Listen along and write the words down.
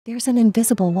There's an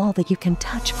invisible wall that you can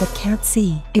touch but can't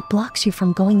see. It blocks you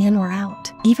from going in or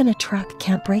out. Even a truck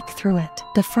can't break through it.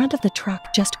 The front of the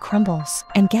truck just crumbles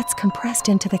and gets compressed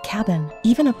into the cabin.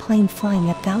 Even a plane flying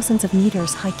at thousands of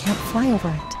meters high can't fly over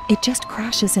it. It just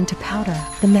crashes into powder.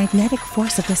 The magnetic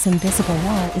force of this invisible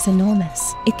wall is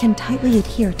enormous. It can tightly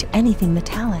adhere to anything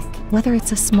metallic, whether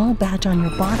it's a small badge on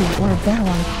your body or a bell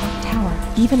on a clock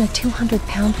tower. Even a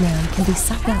 200-pound man can be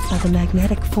sucked up by the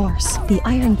magnetic force. The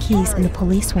iron keys in the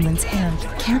policewoman's hand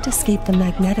can't escape the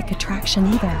magnetic attraction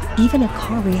either. Even a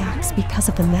car reacts because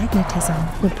of the magnetism.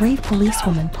 The brave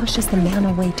policewoman pushes the man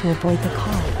away to avoid the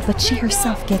car, but she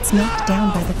herself gets knocked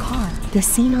down by the car. The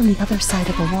scene on the other side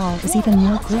of the wall is even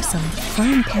more gruesome.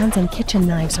 Frying pans and kitchen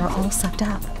knives are all sucked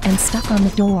up and stuck on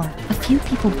the door. A few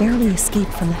people barely escape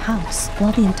from the house,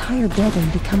 while the entire building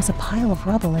becomes a pile of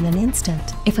rubble in an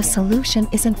instant. If a solution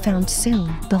isn't found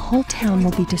soon, the whole town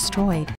will be destroyed.